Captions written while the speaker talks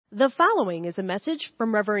The following is a message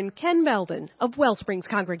from Reverend Ken Beldon of Wellsprings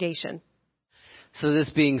Congregation. So this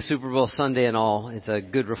being Super Bowl Sunday and all, it's a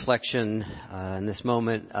good reflection in this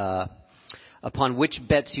moment upon which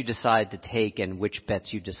bets you decide to take and which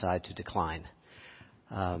bets you decide to decline.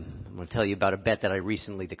 I'm going to tell you about a bet that I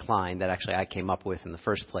recently declined that actually I came up with in the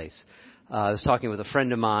first place. I was talking with a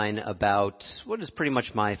friend of mine about what is pretty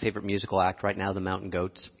much my favorite musical act right now, the Mountain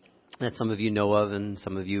Goats, that some of you know of and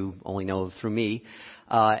some of you only know of through me.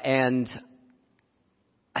 And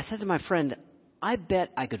I said to my friend, I bet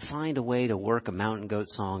I could find a way to work a Mountain Goat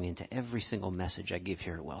song into every single message I give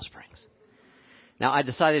here at Wellsprings. Now, I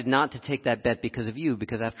decided not to take that bet because of you,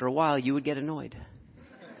 because after a while you would get annoyed.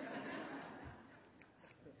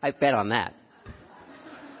 I bet on that.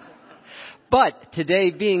 But today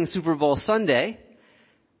being Super Bowl Sunday,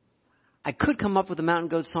 I could come up with a Mountain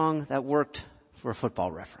Goat song that worked for a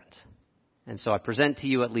football reference. And so I present to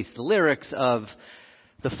you at least the lyrics of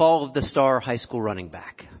The Fall of the Star high school running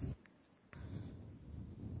back.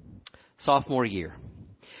 Sophomore year.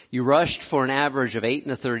 You rushed for an average of 8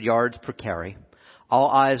 1/3 yards per carry. All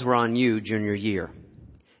eyes were on you junior year.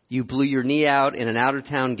 You blew your knee out in an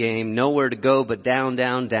out-of-town game, nowhere to go but down,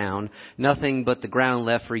 down, down. Nothing but the ground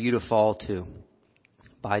left for you to fall to.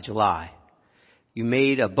 By July, you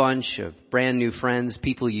made a bunch of brand new friends,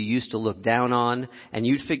 people you used to look down on, and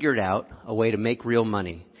you'd figured out a way to make real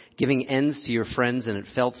money. Giving ends to your friends, and it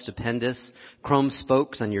felt stupendous. Chrome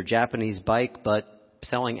spokes on your Japanese bike, but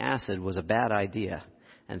selling acid was a bad idea,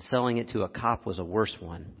 and selling it to a cop was a worse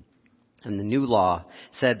one. And the new law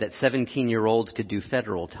said that 17-year-olds could do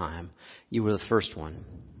federal time. You were the first one.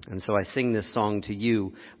 And so I sing this song to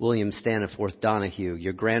you, William Staniforth Donahue.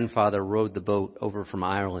 Your grandfather rowed the boat over from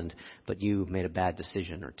Ireland, but you made a bad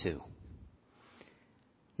decision or two.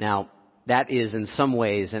 Now, that is in some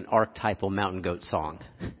ways an archetypal Mountain Goat song.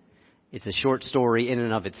 It's a short story in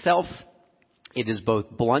and of itself. It is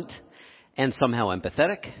both blunt and somehow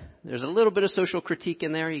empathetic. There's a little bit of social critique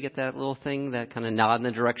in there. You get that little thing, that kind of nod in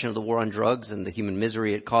the direction of the war on drugs and the human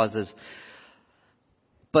misery it causes.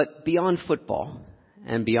 But beyond football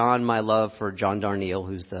and beyond my love for John Darnielle,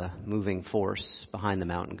 who's the moving force behind the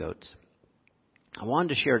Mountain Goats, I wanted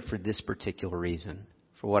to share it for this particular reason,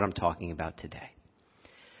 for what I'm talking about today.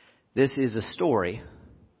 This is a story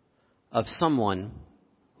of someone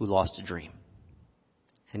who lost a dream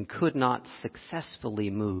and could not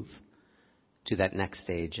successfully move to that next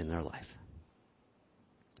stage in their life.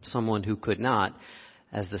 Someone who could not,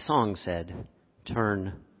 as the song said,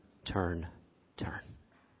 turn, turn, turn.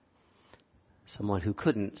 Someone who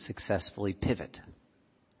couldn't successfully pivot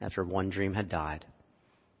after one dream had died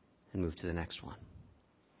and move to the next one.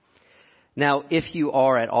 Now, if you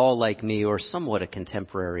are at all like me or somewhat a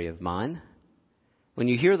contemporary of mine, when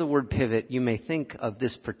you hear the word pivot, you may think of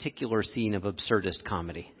this particular scene of absurdist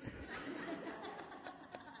comedy.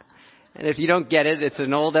 And if you don't get it, it's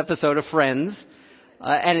an old episode of Friends.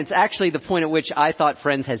 And it's actually the point at which I thought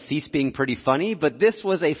Friends had ceased being pretty funny, but this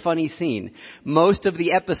was a funny scene. Most of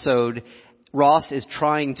the episode, Ross is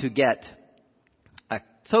trying to get a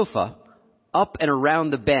sofa up and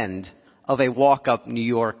around the bend of a walk-up New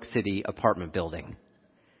York City apartment building.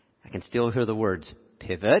 I can still hear the words,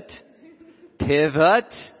 pivot,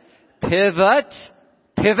 pivot, pivot,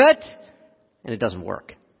 pivot, and it doesn't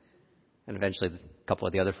work. And eventually a couple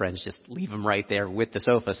of the other friends just leave him right there with the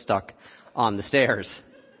sofa stuck on the stairs.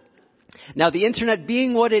 Now, the internet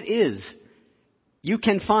being what it is, you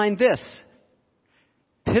can find this.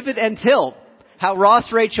 Pivot and tilt. How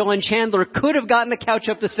Ross, Rachel, and Chandler could have gotten the couch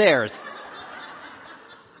up the stairs.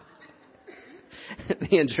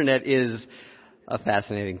 The internet is a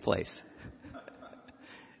fascinating place.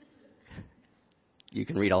 You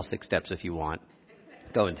can read all 6 steps if you want.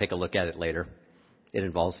 Go and take a look at it later. It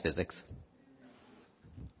involves physics.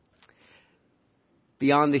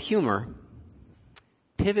 Beyond the humor,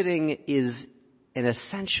 pivoting is an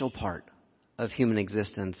essential part of human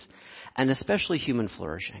existence, and especially human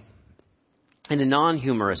flourishing. In a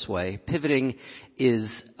non-humorous way, pivoting is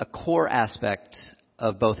a core aspect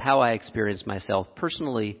of both how I experience myself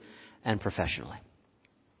personally and professionally.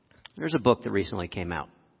 There's a book that recently came out.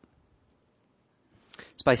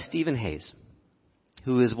 It's by Stephen Hayes,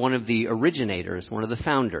 who is one of the originators, one of the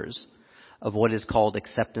founders of what is called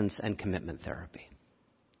acceptance and commitment therapy.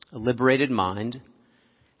 A liberated mind,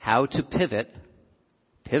 how to pivot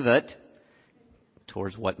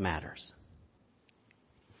towards what matters.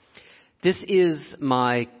 This is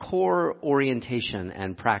my core orientation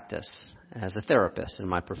and practice as a therapist in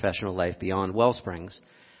my professional life beyond Wellsprings.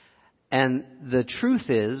 And the truth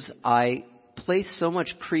is, I place so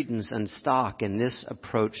much credence and stock in this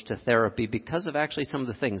approach to therapy because of actually some of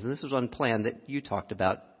the things, and this was unplanned, that you talked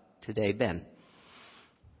about today been?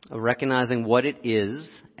 Recognizing what it is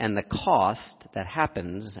and the cost that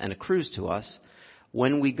happens and accrues to us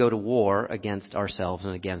when we go to war against ourselves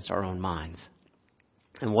and against our own minds.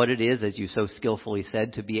 And what it is, as you so skillfully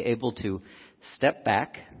said, to be able to step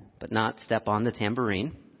back, but not step on the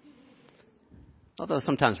tambourine. Although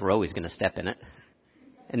sometimes we're always going to step in it.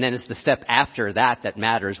 And then it's the step after that that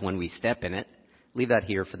matters when we step in it. Leave that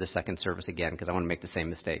here for the second service again, because I want to make the same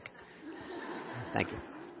mistake. Thank you.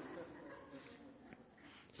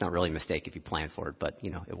 It's not really a mistake if you plan for it, but,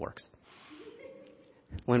 it works.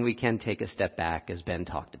 When we can take a step back, as Ben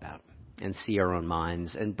talked about, and see our own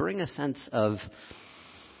minds and bring a sense of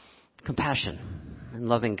compassion and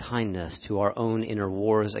loving kindness to our own inner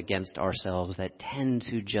wars against ourselves that tend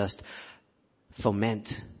to just foment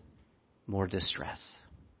more distress.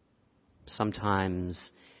 Sometimes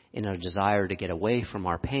in our desire to get away from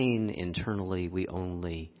our pain, internally we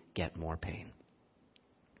only get more pain.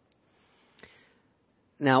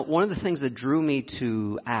 Now, one of the things that drew me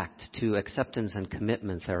to ACT, to acceptance and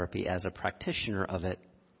commitment therapy as a practitioner of it,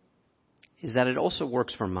 is that it also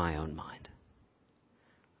works for my own mind.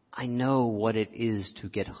 I know what it is to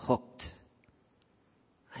get hooked.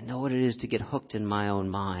 I know what it is to get hooked in my own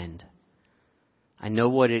mind. I know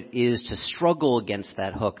what it is to struggle against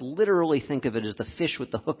that hook. Literally think of it as the fish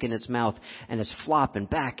with the hook in its mouth, and it's flopping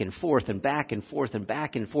back and forth and back and forth and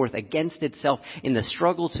back and forth against itself in the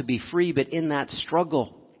struggle to be free. But in that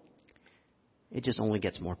struggle, it just only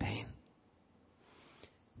gets more pain.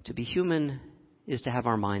 To be human is to have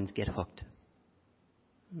our minds get hooked.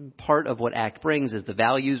 Part of what ACT brings is the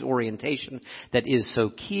values orientation that is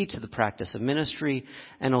so key to the practice of ministry,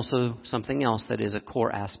 and also something else that is a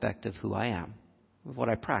core aspect of who I am, of what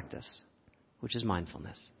I practice, which is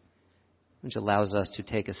mindfulness, which allows us to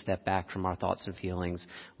take a step back from our thoughts and feelings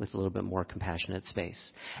with a little bit more compassionate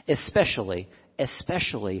space, especially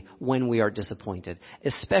when we are disappointed,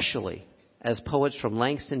 especially as poets from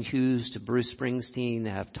Langston Hughes to Bruce Springsteen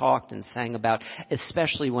have talked and sang about,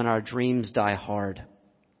 especially when our dreams die hard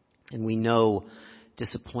and we know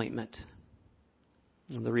disappointment.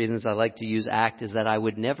 One of the reasons I like to use ACT is that I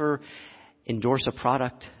would never endorse a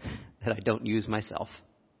product that I don't use myself.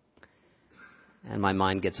 And my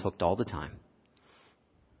mind gets hooked all the time.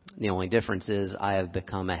 The only difference is I have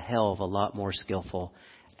become a hell of a lot more skillful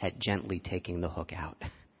at gently taking the hook out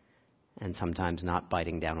and sometimes not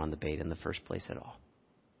biting down on the bait in the first place at all.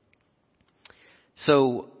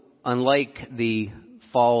 So, unlike the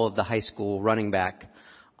fall of the high school running back,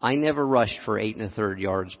 I never rushed for 8 1/3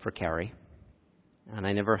 yards per carry. And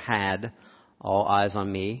I never had all eyes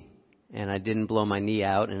on me. And I didn't blow my knee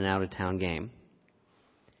out in an out-of-town game.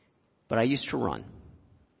 But I used to run.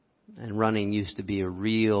 And running used to be a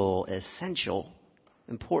real, essential,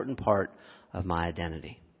 important part of my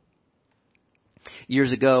identity.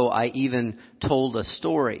 Years ago, I even told a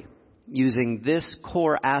story using this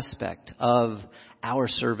core aspect of our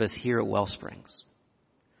service here at Wellsprings.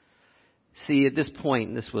 See, at this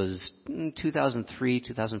point, this was 2003,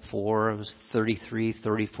 2004. I was 33,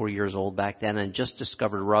 34 years old back then and just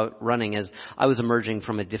discovered running as I was emerging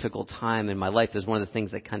from a difficult time in my life. It was one of the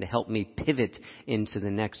things that kind of helped me pivot into the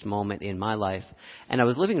next moment in my life. And I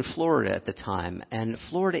was living in Florida at the time, and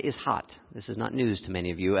Florida is hot. This is not news to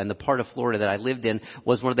many of you. And the part of Florida that I lived in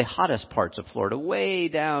was one of the hottest parts of Florida, way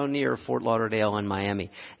down near Fort Lauderdale and Miami.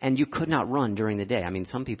 And you could not run during the day. I mean,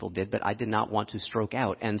 some people did, but I did not want to stroke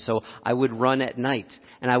out. And so I would run at night,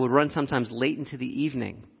 and I would run sometimes late into the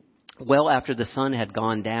evening, well after the sun had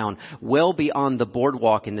gone down, well beyond the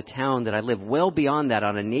boardwalk in the town that I live, well beyond that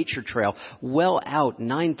on a nature trail, well out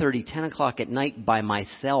 9:30, 10 o'clock at night by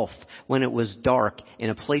myself when it was dark in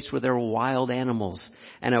a place where there were wild animals.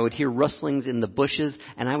 And I would hear rustlings in the bushes,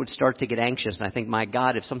 and I would start to get anxious. And I think, my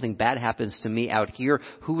God, if something bad happens to me out here,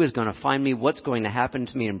 who is going to find me? What's going to happen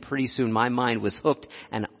to me? And pretty soon my mind was hooked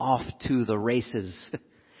and off to the races.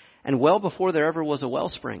 And well before there ever was a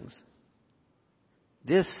Wellsprings,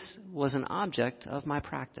 this was an object of my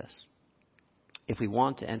practice. If we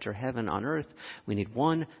want to enter heaven on earth, we need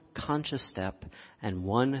one conscious step and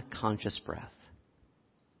one conscious breath.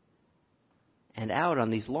 And out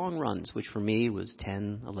on these long runs, which for me was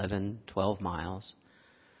 10, 11, 12 miles,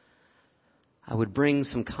 I would bring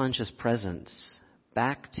some conscious presence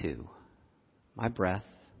back to my breath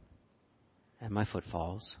and my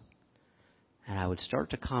footfalls. And I would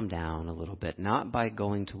start to calm down a little bit, not by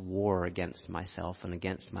going to war against myself and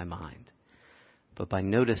against my mind, but by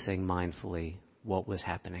noticing mindfully what was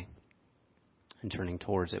happening and turning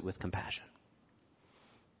towards it with compassion.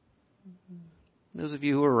 Those of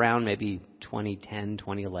you who were around maybe 2010,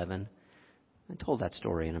 2011, I told that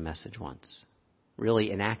story in a message once,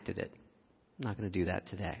 really enacted it I'm not going to do that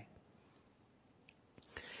today.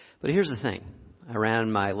 But here's the thing. I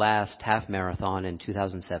ran my last half marathon in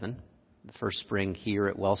 2007, the first spring here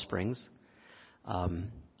at Wellsprings.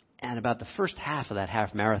 And about the first half of that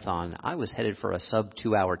half marathon, I was headed for a sub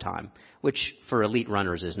 2-hour time, which for elite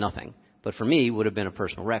runners is nothing, but for me would have been a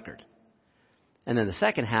personal record. And then the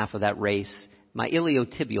second half of that race, my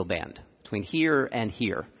iliotibial band, between here and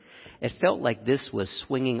here, it felt like this was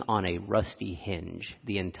swinging on a rusty hinge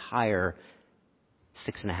the entire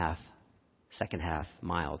 6.5 second half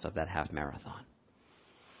miles of that half marathon.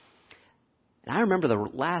 And I remember the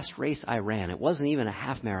last race I ran, it wasn't even a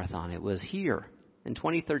half marathon, it was here in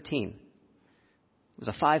 2013. It was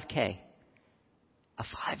a 5K. A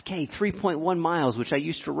 5K, 3.1 miles, which I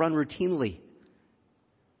used to run routinely.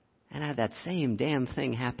 And I had that same damn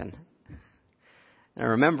thing happen. And I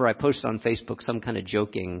remember I posted on Facebook some kind of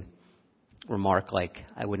joking remark like,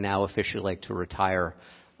 I would now officially like to retire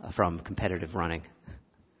from competitive running.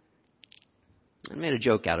 I made a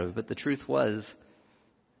joke out of it, but the truth was,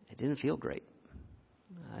 it didn't feel great.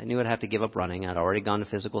 I knew I'd have to give up running. I'd already gone to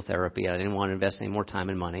physical therapy. I didn't want to invest any more time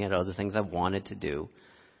and money. I had other things I wanted to do.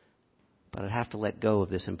 But I'd have to let go of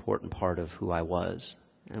this important part of who I was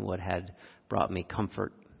and what had brought me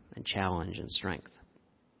comfort and challenge and strength.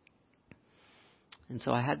 And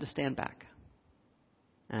so I had to stand back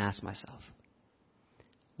and ask myself,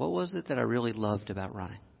 what was it that I really loved about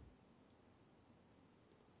running?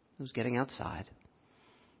 It was getting outside.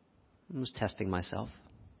 It was testing myself.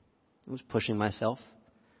 It was pushing myself.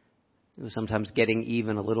 It was sometimes getting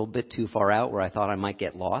even a little bit too far out where I thought I might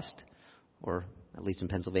get lost, or at least in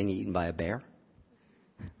Pennsylvania, eaten by a bear.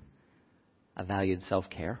 I valued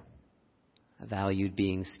self-care. I valued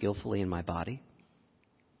being skillfully in my body.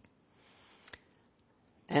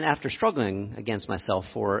 And after struggling against myself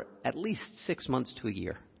for at least 6 months to a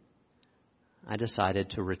year, I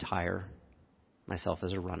decided to retire myself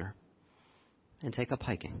as a runner and take up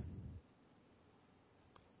hiking.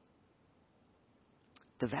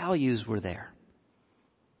 The values were there,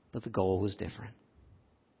 but the goal was different.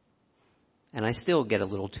 And I still get a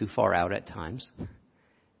little too far out at times.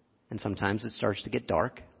 And sometimes it starts to get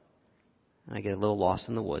dark. And I get a little lost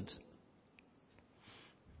in the woods.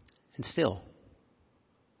 And still,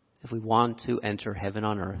 if we want to enter heaven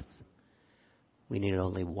on earth, we need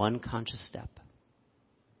only one conscious step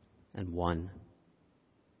and one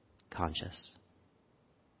conscious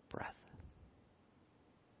breath.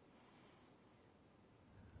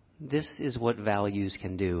 This is what values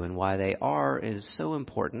can do and why they are is so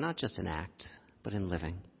important, not just in act, but in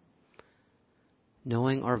living.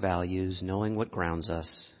 Knowing our values, knowing what grounds us,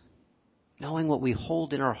 knowing what we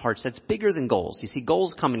hold in our hearts that's bigger than goals. You see,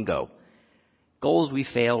 goals come and go. Goals we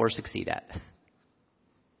fail or succeed at.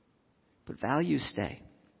 But values stay.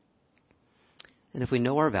 And if we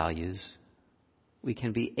know our values, we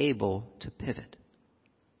can be able to pivot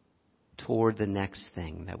toward the next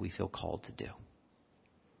thing that we feel called to do.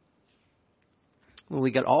 When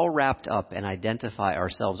we get all wrapped up and identify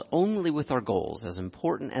ourselves only with our goals, as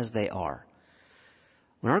important as they are,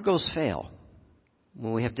 when our goals fail,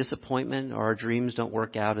 when we have disappointment or our dreams don't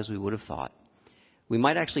work out as we would have thought, we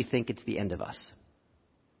might actually think it's the end of us.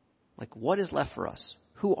 Like, what is left for us?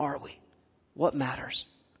 Who are we? What matters?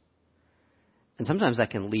 And sometimes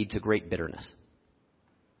that can lead to great bitterness.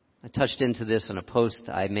 I touched into this in a post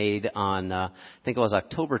I made on, I think it was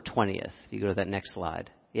October 20th. If you go to that next slide.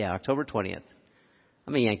 Yeah, October 20th.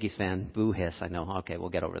 I'm a Yankees fan. Boo hiss. I know. Okay, we'll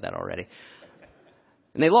get over that already.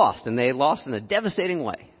 And they lost in a devastating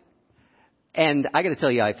way. And I got to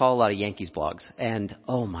tell you, I follow a lot of Yankees blogs. And,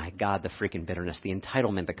 oh my God, the freaking bitterness, the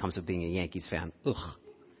entitlement that comes with being a Yankees fan. Ugh.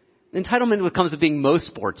 The entitlement that comes with being most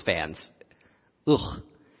sports fans. Ugh.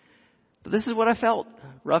 But this is what I felt.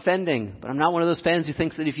 Rough ending. But I'm not one of those fans who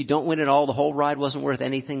thinks that if you don't win it all, the whole ride wasn't worth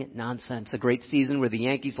anything. Nonsense. A great season where the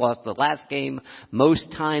Yankees lost the last game.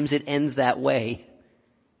 Most times it ends that way.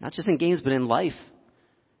 Not just in games, but in life.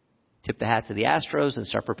 Tip the hat to the Astros and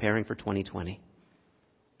start preparing for 2020.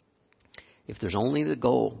 If there's only the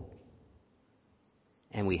goal,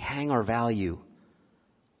 and we hang our value,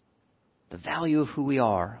 the value of who we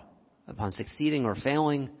are, upon succeeding or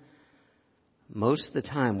failing, most of the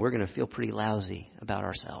time we're going to feel pretty lousy about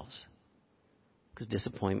ourselves. Because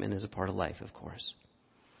disappointment is a part of life, of course.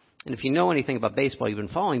 And if you know anything about baseball, you've been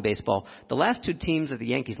following baseball, the last two teams that the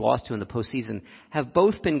Yankees lost to in the postseason have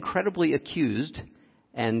both been credibly accused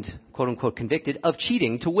and, quote-unquote, convicted of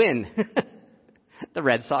cheating to win. The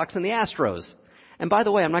Red Sox and the Astros. And by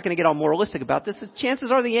the way, I'm not going to get all moralistic about this.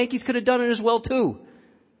 Chances are the Yankees could have done it as well, too.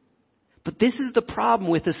 But this is the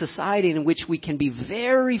problem with a society in which we can be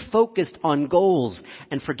very focused on goals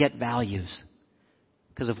and forget values.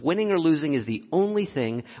 Because if winning or losing is the only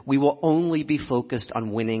thing, we will only be focused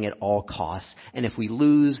on winning at all costs. And if we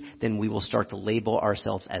lose, then we will start to label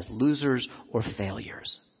ourselves as losers or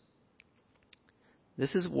failures.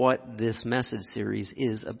 This is what this message series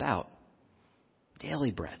is about.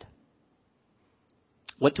 Daily bread.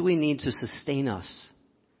 What do we need to sustain us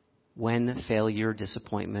when failure,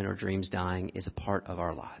 disappointment, or dreams dying is a part of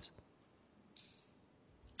our lives?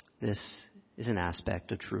 This is an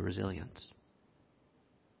aspect of true resilience.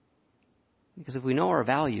 Because if we know our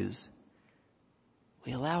values,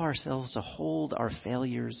 we allow ourselves to hold our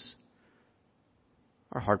failures,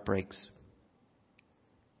 our heartbreaks,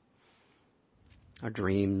 our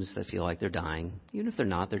dreams that feel like they're dying. Even if they're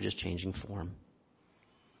not, they're just changing form.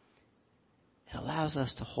 It allows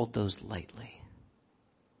us to hold those lightly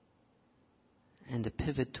and to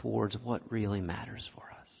pivot towards what really matters for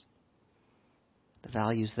us. The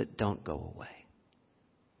values that don't go away,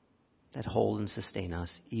 that hold and sustain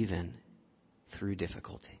us even through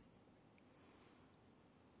difficulty.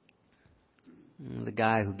 The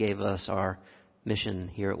guy who gave us our mission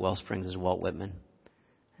here at Wellsprings is Walt Whitman.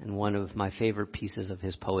 And one of my favorite pieces of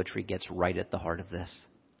his poetry gets right at the heart of this.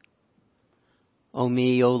 O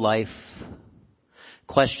me, O life,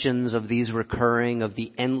 questions of these recurring, of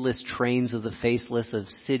the endless trains of the faceless, of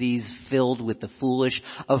cities filled with the foolish,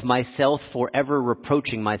 of myself forever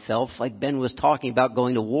reproaching myself, like Ben was talking about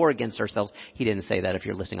going to war against ourselves. He didn't say that. If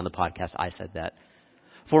you're listening on the podcast, I said that.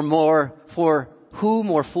 For who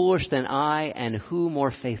more foolish than I, and who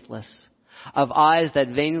more faithless? Of eyes that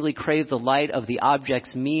vainly crave the light, of the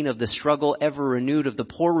objects mean, of the struggle ever renewed, of the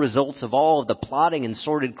poor results of all, of the plotting and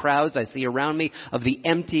sordid crowds I see around me, of the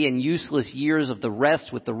empty and useless years of the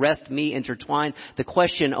rest, with the rest me intertwined. The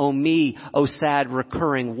question, O me, O sad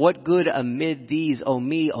recurring, what good amid these, O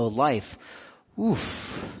me, O life? Oof.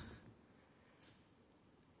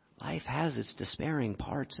 Life has its despairing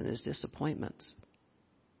parts and its disappointments.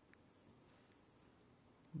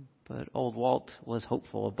 But old Walt was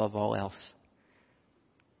hopeful above all else.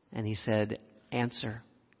 And he said, answer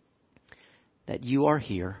that you are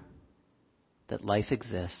here, that life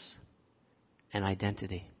exists, and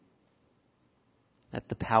identity. That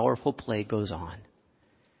the powerful play goes on,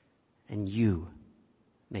 and you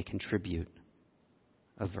may contribute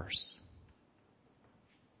a verse.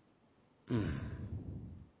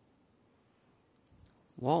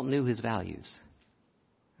 Walt knew his values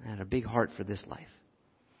and had a big heart for this life.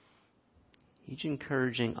 He's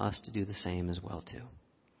encouraging us to do the same as well, too.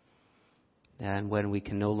 And when we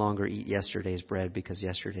can no longer eat yesterday's bread because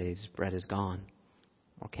yesterday's bread is gone,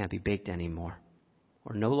 or can't be baked anymore,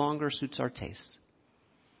 or no longer suits our tastes,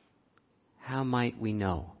 how might we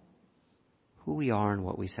know who we are and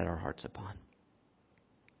what we set our hearts upon?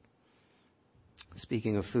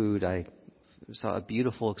 Speaking of food, I saw a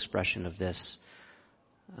beautiful expression of this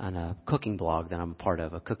on a cooking blog that I'm a part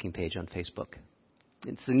of, a cooking page on Facebook.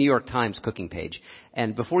 It's the New York Times cooking page.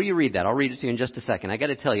 And before you read that, I'll read it to you in just a second. I got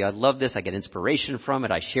to tell you, I love this. I get inspiration from it.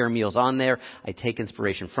 I share meals on there. I take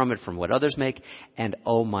inspiration from it, from what others make. And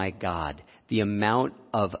oh my God, the amount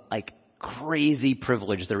of crazy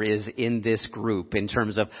privilege there is in this group in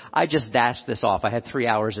terms of, I just dashed this off. I had 3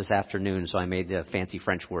 hours this afternoon, so I made the fancy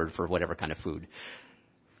French word for whatever kind of food.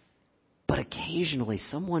 But occasionally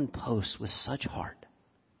someone posts with such heart.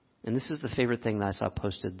 And this is the favorite thing that I saw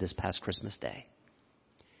posted this past Christmas Day.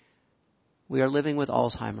 We are living with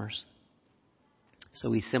Alzheimer's. So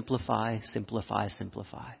we simplify, simplify,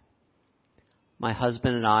 simplify. My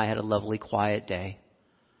husband and I had a lovely quiet day.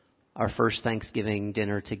 Our first Thanksgiving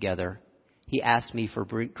dinner together. He asked me for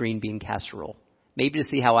green bean casserole. Maybe to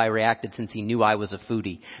see how I reacted since he knew I was a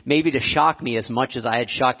foodie. Maybe to shock me as much as I had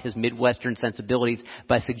shocked his Midwestern sensibilities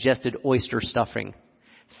by suggested oyster stuffing.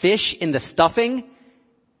 Fish in the stuffing?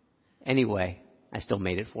 Anyway, I still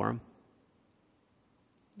made it for him.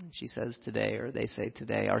 She says today, or they say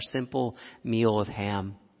today, our simple meal of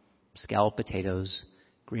ham, scalloped potatoes,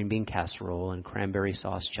 green bean casserole, and cranberry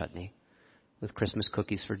sauce chutney with Christmas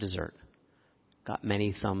cookies for dessert got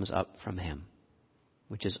many thumbs up from him,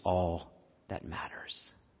 which is all that matters.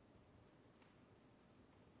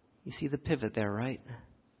 You see the pivot there, right?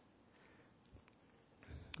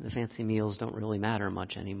 The fancy meals don't really matter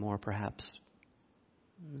much anymore, perhaps.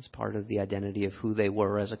 It's part of the identity of who they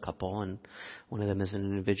were as a couple, and one of them as an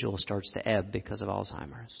individual starts to ebb because of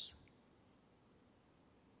Alzheimer's.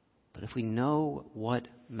 But if we know what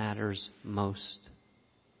matters most,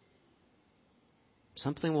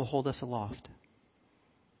 something will hold us aloft.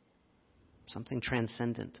 Something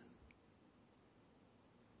transcendent.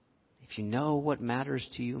 If you know what matters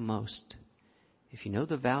to you most, if you know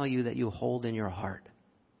the value that you hold in your heart,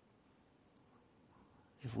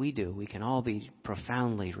 if we do, we can all be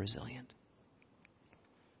profoundly resilient,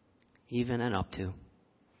 even and up to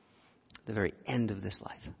the very end of this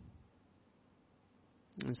life.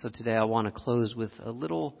 And so today I want to close with a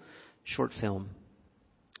little short film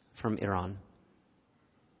from Iran.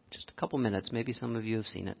 Just a couple minutes. Maybe some of you have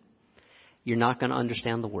seen it. You're not going to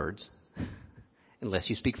understand the words unless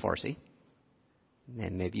you speak Farsi.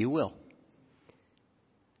 And maybe you will.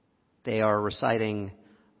 They are reciting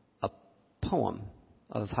a poem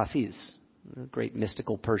of Hafiz, a great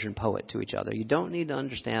mystical Persian poet, to each other. You don't need to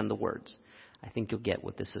understand the words. I think you'll get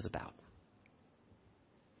what this is about.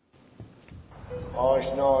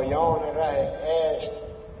 آشنایان ره عشق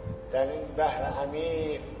در این بحر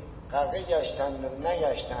عمیق غرقه گشتند و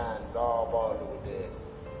نگشتند به آب آلوده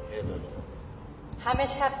دنیا. همه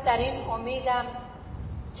شب در این امیدم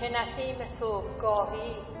که نسیم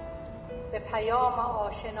صبحگاهی به پیام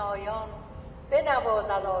آشنایان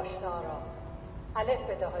بنوازد آشنا را. الف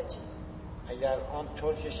بده حاجی. اگر آن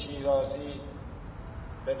ترک شیرازی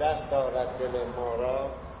به دست دارد دل ما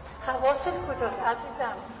را. حواست کجاست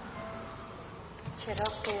عزیزم؟ چرا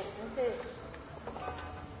قرمزه؟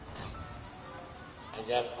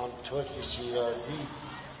 اگر آن ترک شیرازی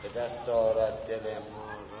به دست دارد دل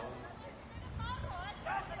ما را.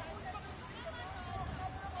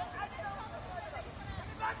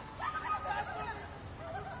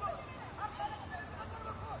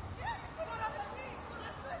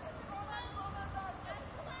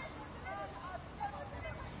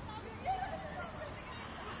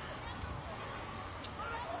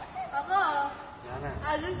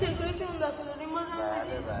 از این کیکایی که اون دفعه دادیم بازم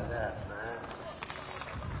بله حتما.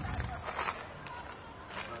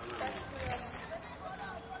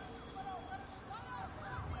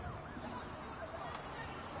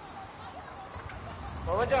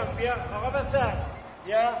 بابا جان بیا. آقا بسر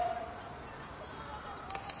بیا.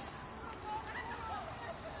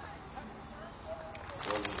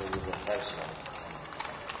 گل بگو بخر شد.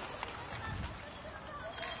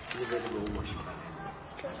 یه بگو به اون ماشین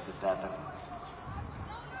بگو دست دردم.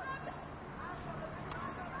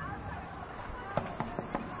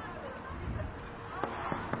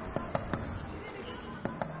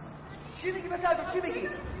 چی میگی مثلا؟ چی میگی؟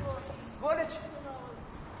 گوله چی؟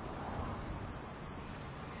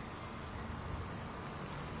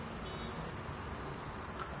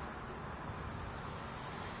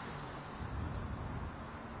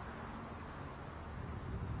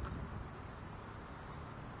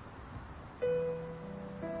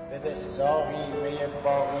 بده ساقی می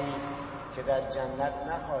باقی که در جنت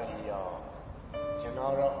نخواهی یا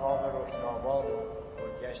کنار آب رکناباد و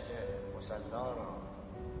گلگشت مصلا را.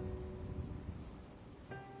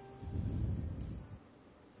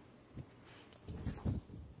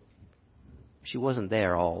 She wasn't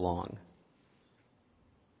there all along,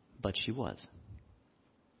 but she was.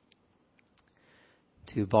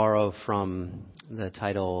 To borrow from the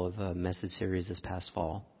title of a message series this past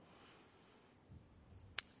fall,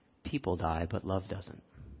 people die, but love doesn't.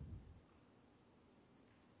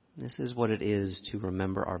 This is what it is to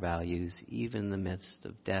remember our values, even in the midst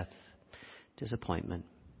of death, disappointment.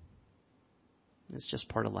 It's just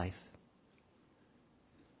part of life.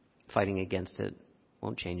 Fighting against it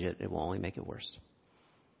won't change it. It will only make it worse.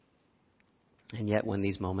 And yet, when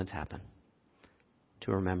these moments happen,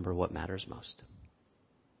 to remember what matters most.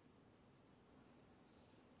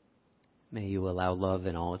 May you allow love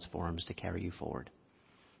in all its forms to carry you forward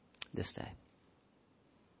this day,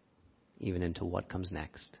 even into what comes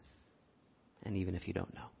next, and even if you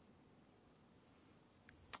don't know.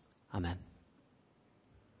 Amen.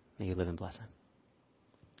 May you live in blessing.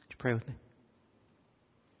 Would you pray with me?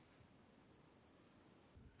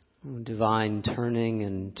 Divine turning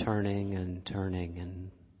and turning and turning,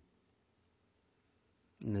 and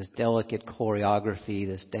in this delicate choreography,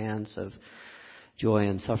 this dance of joy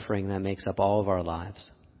and suffering that makes up all of our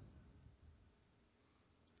lives.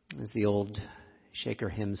 As the old Shaker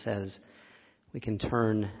hymn says, we can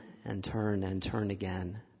turn and turn and turn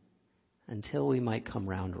again until we might come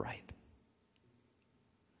round right.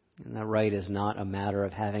 And that right is not a matter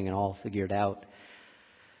of having it all figured out,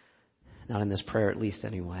 not in this prayer at least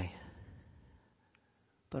anyway,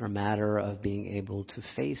 but a matter of being able to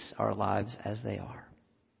face our lives as they are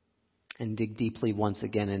and dig deeply once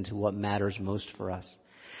again into what matters most for us,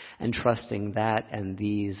 and trusting that and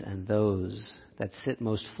these and those that sit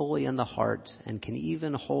most fully in the heart and can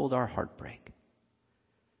even hold our heartbreak,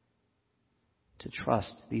 to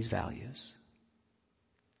trust these values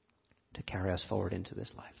to carry us forward into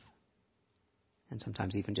this life, and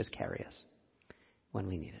sometimes even just carry us when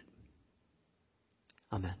we need it.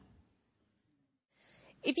 Amen.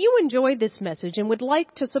 If you enjoyed this message and would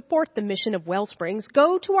like to support the mission of Wellsprings,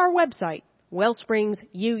 go to our website,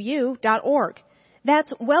 wellspringsuu.org.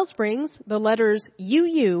 That's Wellsprings, the letters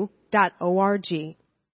uu.org.